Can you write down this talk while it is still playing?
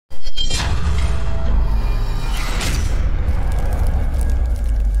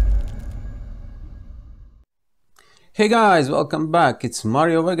Hey guys, welcome back. It's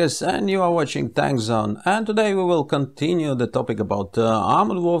Mario Vegas and you are watching Tank Zone. And today we will continue the topic about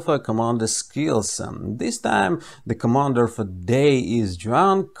Armored Warfare Commander skills. This time the commander for the day is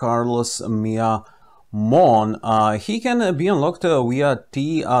Juan Carlos Miramon. He can be unlocked via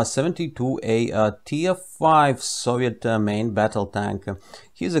T-72A Tier 5 Soviet main battle tank.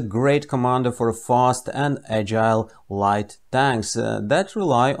 He's a great commander for fast and agile light tanks that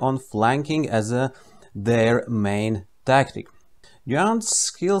rely on flanking as their main tactic. Juan's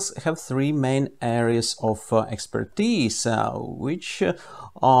skills have three main areas of expertise, which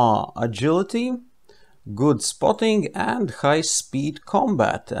are agility, good spotting and high-speed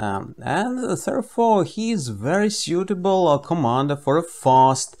combat, and therefore he is very suitable commander for a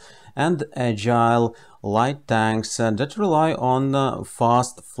fast and agile light tanks that rely on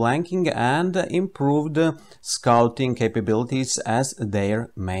fast flanking and improved scouting capabilities as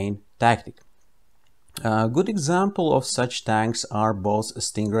their main tactic. A good example of such tanks are both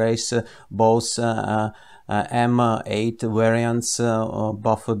Stingrays, both M8 variants,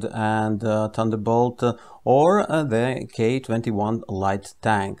 Buffed and Thunderbolt, or the K-21 light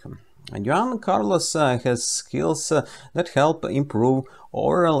tank. Juan Carlos has skills that help improve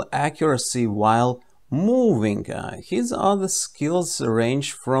overall accuracy while moving. His other skills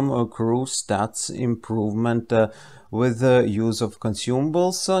range from crew stats improvement with the use of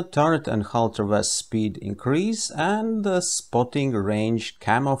consumables, turret and hull traverse speed increase, and spotting range,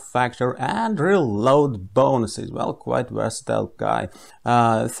 camo factor, and reload bonuses. Well, quite versatile guy.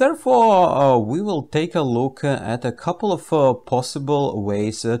 Therefore, we will take a look at a couple of possible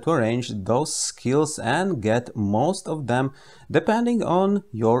ways to arrange those skills and get most of them depending on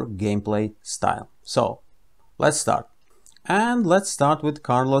your gameplay style. So, let's start. And let's start with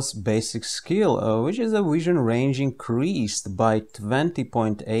Carlos' basic skill, which is a vision range increased by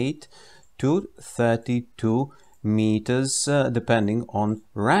 20.8 to 32 meters depending on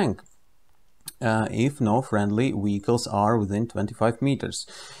rank, if no friendly vehicles are within 25 meters.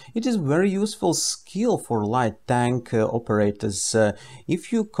 It is a very useful skill for light tank operators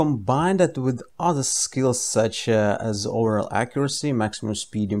if you combine that with other skills such as overall accuracy, maximum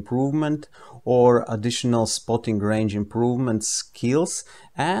speed improvement, or additional spotting range improvement skills,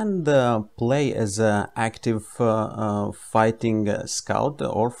 and play as an active fighting scout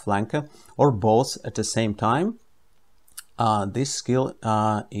or flanker, or both at the same time. This skill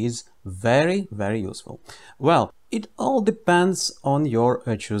is very useful. Well, it all depends on your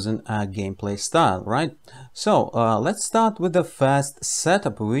chosen gameplay style, right? So let's start with the fast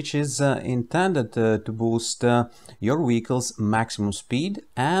setup, which is intended to boost your vehicle's maximum speed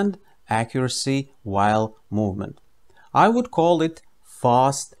and accuracy while movement. I would call it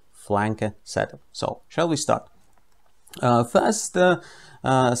fast flanker setup. So shall we start? First 6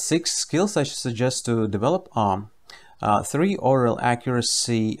 skills I suggest to develop are 3. Overall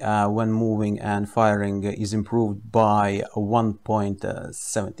accuracy when moving and firing is improved by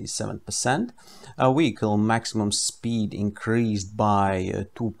 1.77%. Vehicle maximum speed increased by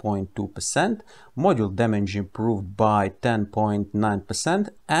 2.2%. Module damage improved by 10.9%.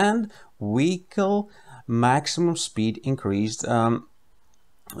 And vehicle maximum speed increased by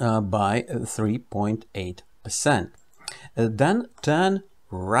 3.8%. Then turn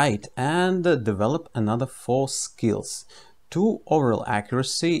right and develop another 4 skills. 2. Overall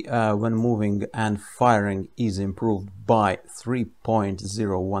accuracy when moving and firing is improved by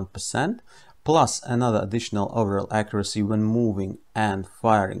 3.01%, plus another additional overall accuracy when moving and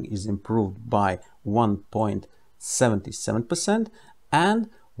firing is improved by 1.77%, and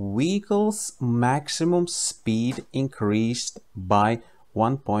vehicle's maximum speed increased by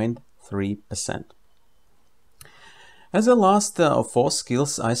 1.3%. As a last 4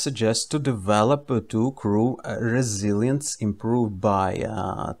 skills, I suggest to develop 2 crew resilience improved by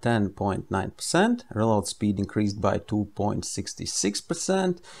 10.9%, reload speed increased by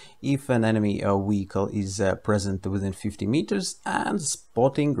 2.66% if an enemy vehicle is present within 50 meters, and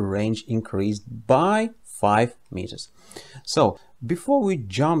spotting range increased by 5 meters. So, before we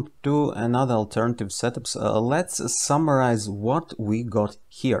jump to another alternative setups, let's summarize what we got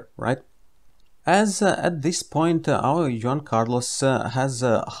here, right? As at this point our Juan Carlos has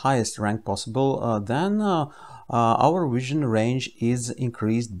the highest rank possible, then our vision range is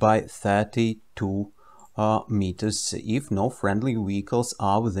increased by 32 meters if no friendly vehicles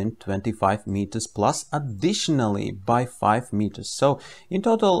are within 25 meters, plus additionally by 5 meters. So in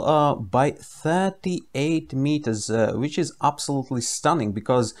total by 38 meters, which is absolutely stunning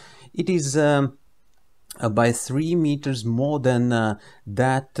because it is by 3 meters more than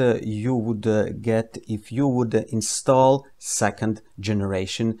that you would get if you would install second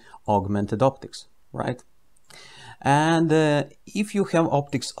generation augmented optics, right? And if you have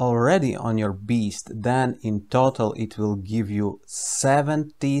optics already on your beast, then in total it will give you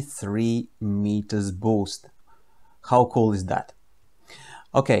 73 meters boost. How cool is that?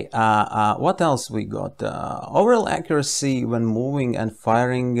 Okay, what else we got? Overall accuracy when moving and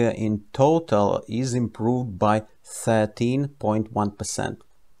firing in total is improved by 13.1%,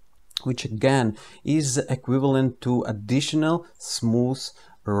 which again is equivalent to additional smooth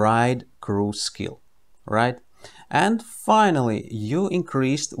ride cruise skill, right? And finally, you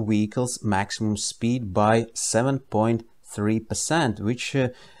increased vehicle's maximum speed by 7.3%, which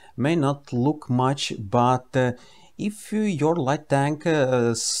may not look much, but if your light tank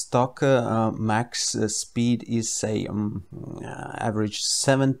stock max speed is, say, average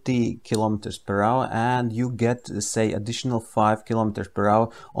 70 kilometers per hour, and you get, say, additional 5 kilometers per hour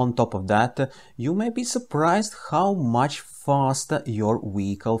on top of that, you may be surprised how much faster your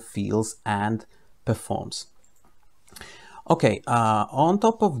vehicle feels and performs. Okay, on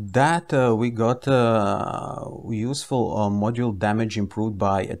top of that, we got useful module damage improved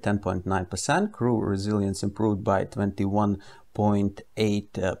by 10.9%, crew resilience improved by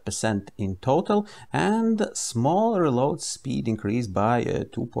 21.8% in total, and small reload speed increased by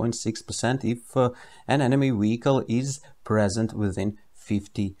 2.6% if an enemy vehicle is present within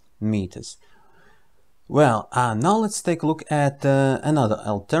 50 meters. Well, now let's take a look at another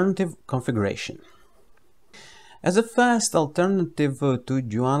alternative configuration. As a fast alternative to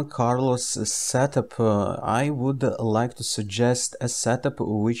Juan Carlos' setup, I would like to suggest a setup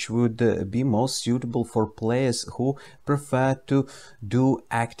which would be most suitable for players who prefer to do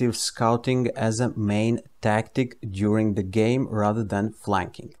active scouting as a main tactic during the game rather than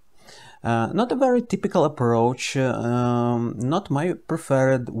flanking. Not a very typical approach, not my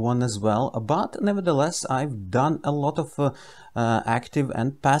preferred one as well, but nevertheless I've done a lot of active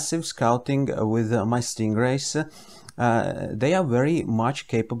and passive scouting with my Stingrays. They are very much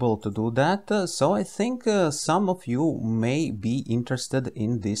capable to do that, so I think some of you may be interested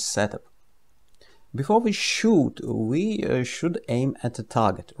in this setup. Before we shoot, we should aim at a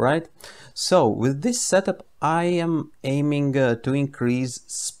target, right? So with this setup, I am aiming to increase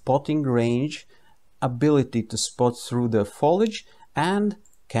spotting range, ability to spot through the foliage, and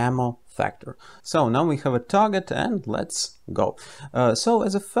camo factor. So now we have a target and let's go. So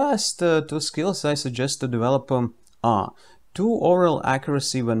as a first two skills, I suggest to develop 2 overall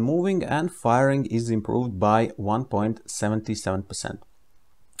accuracy when moving and firing is improved by 1.77%.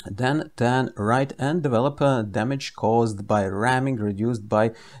 Then turn right and develop damage caused by ramming reduced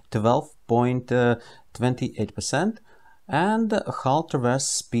by 12.28%, and hull traverse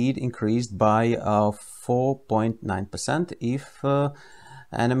speed increased by 4.9% if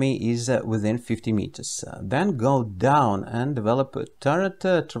enemy is within 50 meters. Then go down and develop turret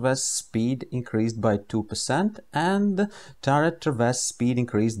traverse speed increased by 2% and turret traverse speed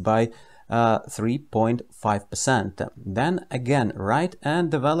increased by 3.5%. Then again right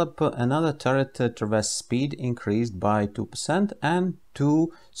and develop another turret traverse speed increased by 2% and 2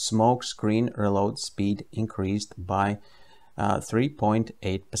 smoke screen reload speed increased by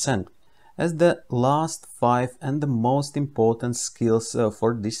 3.8%. As the last 5 and the most important skills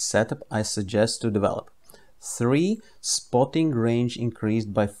for this setup, I suggest to develop 3 spotting range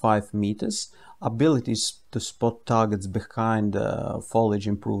increased by 5 meters, abilities to spot targets behind foliage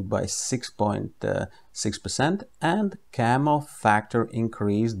improved by 6.6%, and camo factor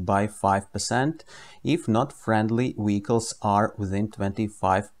increased by 5% if not friendly vehicles are within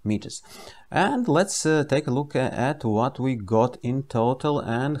 25 meters. And let's take a look at what we got in total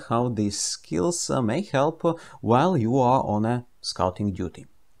and how these skills may help while you are on a scouting duty.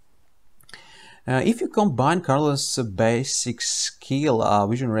 If you combine Carlos' basic skill,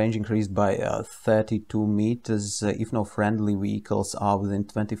 vision range increased by 32 meters if no friendly vehicles are within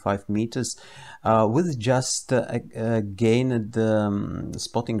 25 meters, with just gained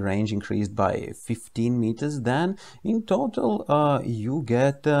spotting range increased by 15 meters, then in total you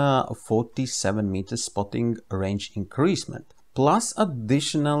get 47 meters spotting range increasement. Plus,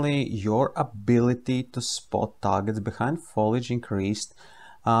 additionally, your ability to spot targets behind foliage increased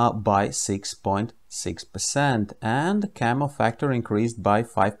by 6.6%, and camo factor increased by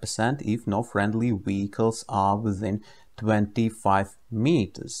 5% if no friendly vehicles are within 25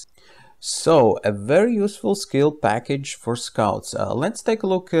 meters. So, a very useful skill package for scouts. Let's take a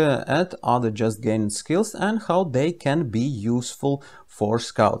look at other just gained skills and how they can be useful for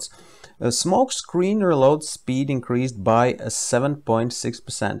scouts. Smoke screen reload speed increased by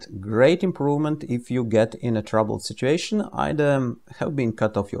 7.6%. Great improvement if you get in a troubled situation, either have been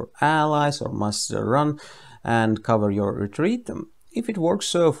cut off your allies or must run and cover your retreat. If it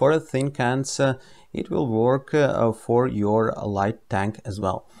works for thin cans, it will work for your light tank as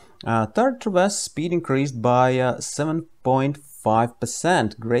well. Third traverse speed increased by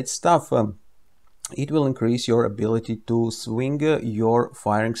 7.5%. Great stuff. It will increase your ability to swing your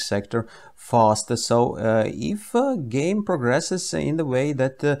firing sector fast. So if game progresses in the way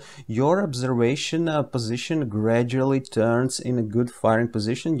that your observation position gradually turns in a good firing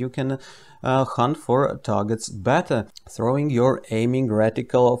position, you can hunt for targets better, throwing your aiming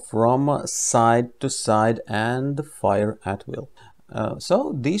reticle from side to side and fire at will.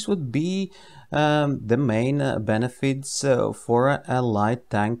 So these would be the main benefits for a light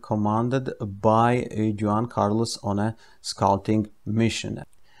tank commanded by Juan Carlos on a scouting mission.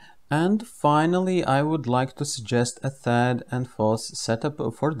 And finally, I would like to suggest a third and fourth setup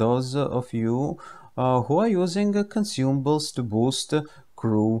for those of you who are using consumables to boost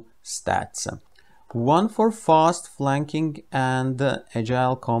crew stats. One for fast flanking and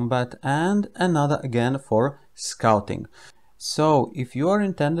agile combat, and another again for scouting. So, if you are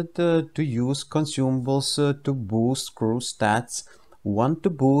intended to use consumables to boost crew stats, want to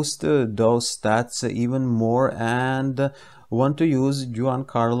boost those stats even more, and want to use Juan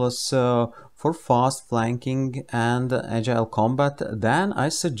Carlos for fast flanking and agile combat, then I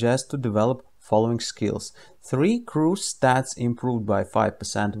suggest to develop following skills. 3 crew stats improved by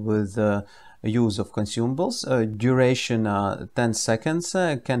 5% with use of consumables. Duration 10 seconds,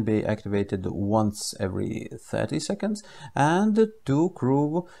 can be activated once every 30 seconds, and 2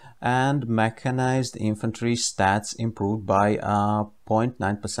 crew and mechanized infantry stats improved by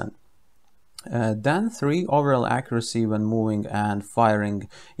 0.9%. Then 3 overall accuracy when moving and firing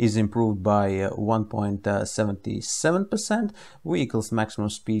is improved by 1.77%, vehicle's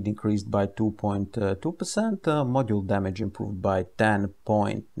maximum speed increased by 2.2%, module damage improved by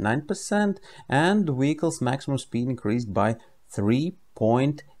 10.9%, and vehicle's maximum speed increased by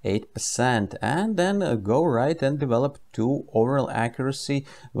 3.8%. And then go right and develop 2 overall accuracy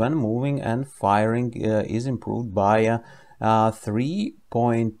when moving and firing is improved by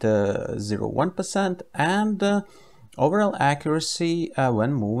 3.01%, and overall accuracy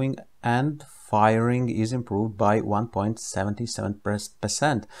when moving and firing is improved by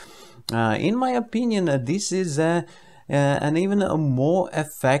 1.77%. In my opinion, this is an even a more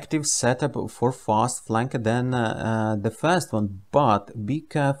effective setup for fast flank than the first one, but be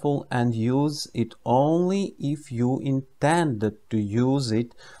careful and use it only if you intend to use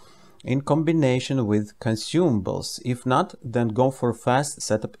it in combination with consumables. If not, then go for fast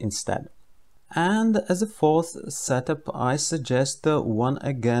setup instead. And as a fourth setup, I suggest one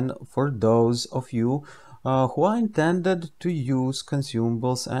again for those of you who are intended to use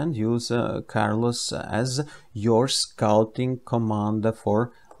consumables and use Carlos as your scouting commander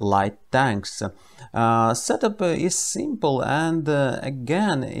for light tanks. Setup is simple, and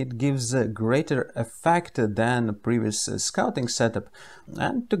again it gives a greater effect than previous scouting setup.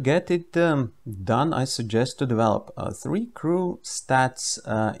 And to get it done, I suggest to develop 3 crew stats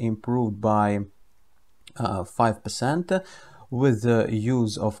improved by 5% with the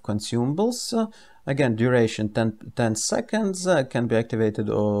use of consumables. Again, duration 10 seconds, can be activated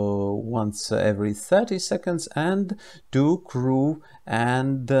once every 30 seconds, and 2 crew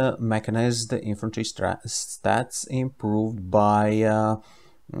and mechanized infantry stats improved by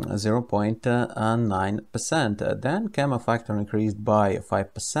 0.9%. Then camo factor increased by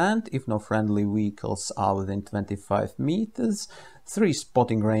 5% if no friendly vehicles are within 25 meters. 3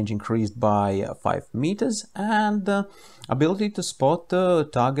 spotting range increased by 5 meters, and ability to spot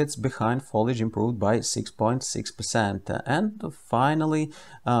targets behind foliage improved by 6.6%. And finally,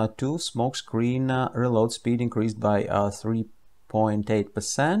 2 smoke screen reload speed increased by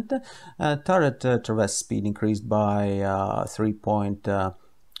 3.8%. Turret traverse speed increased by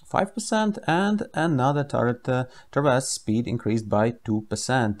 3.5%, and another turret traverse speed increased by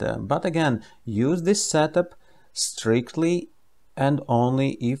 2%. But again, use this setup strictly and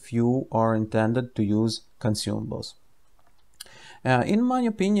only if you are intended to use consumables. In my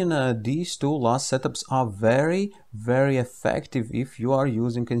opinion, these 2 last setups are very effective if you are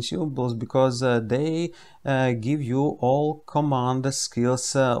using consumables, because they give you all command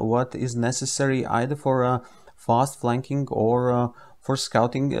skills what is necessary either for fast flanking or for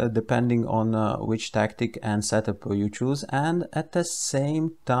scouting, depending on which tactic and setup you choose, and at the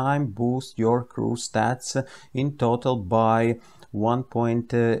same time boost your crew stats in total by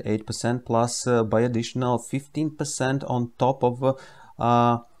 1.8% plus by additional 15% on top of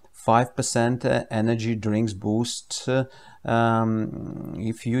 5% energy drinks boost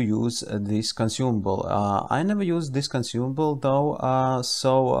if you use this consumable. I never use this consumable though,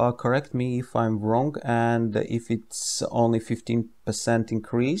 so correct me if I'm wrong, and if it's only 15%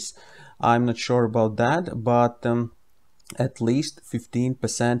 increase. I'm not sure about that, but at least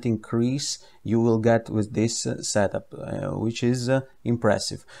 15% increase you will get with this setup, which is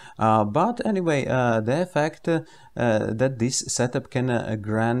impressive. But anyway, the effect that this setup can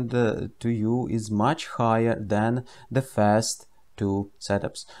grant to you is much higher than the fast 2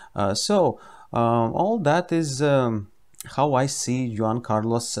 setups. All that is how I see Juan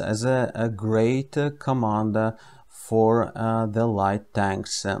Carlos as a great commander for the light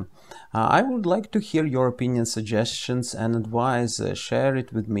tanks. I would like to hear your opinions, suggestions and advice. Share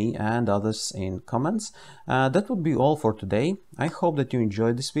it with me and others in comments. That would be all for today. I hope that you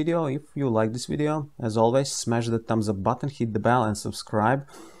enjoyed this video. If you like this video, as always, smash the thumbs up button, hit the bell and subscribe.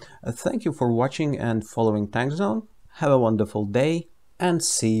 Thank you for watching and following Tank Zone. Have a wonderful day and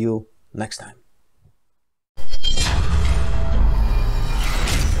see you next time.